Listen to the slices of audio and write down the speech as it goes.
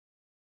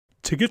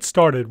To get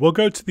started, we'll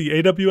go to the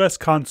AWS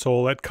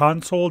console at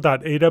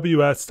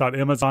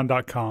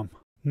console.aws.amazon.com.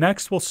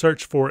 Next, we'll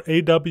search for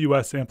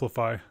AWS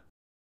Amplify.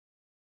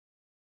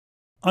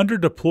 Under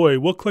Deploy,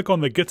 we'll click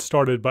on the Get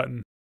Started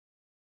button.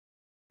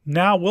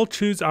 Now we'll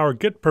choose our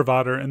Git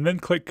provider and then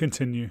click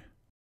Continue.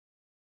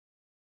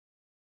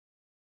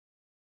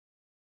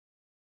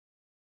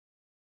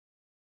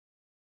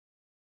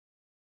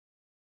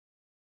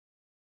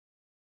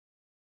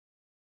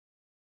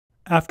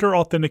 After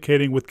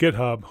authenticating with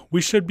GitHub,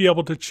 we should be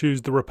able to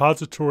choose the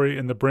repository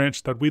and the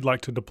branch that we'd like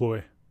to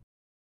deploy.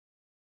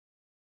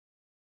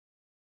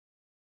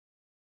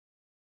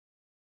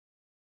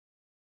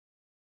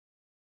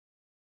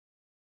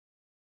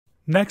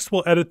 Next,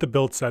 we'll edit the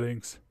build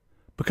settings.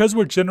 Because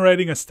we're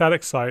generating a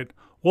static site,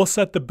 we'll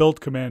set the build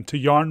command to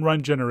yarn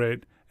run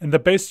generate and the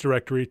base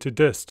directory to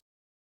dist.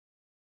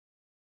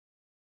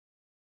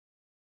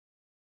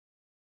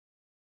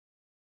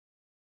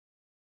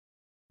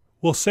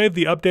 We'll save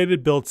the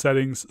updated build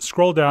settings,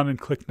 scroll down and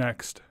click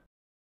Next.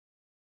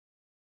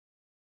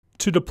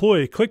 To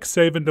deploy, click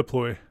Save and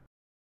Deploy.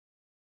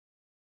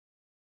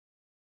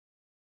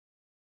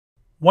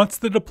 Once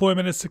the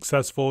deployment is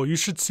successful, you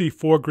should see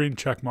 4 green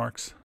check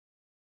marks.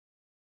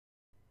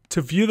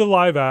 To view the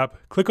live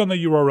app, click on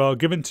the URL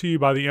given to you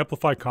by the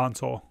Amplify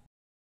console.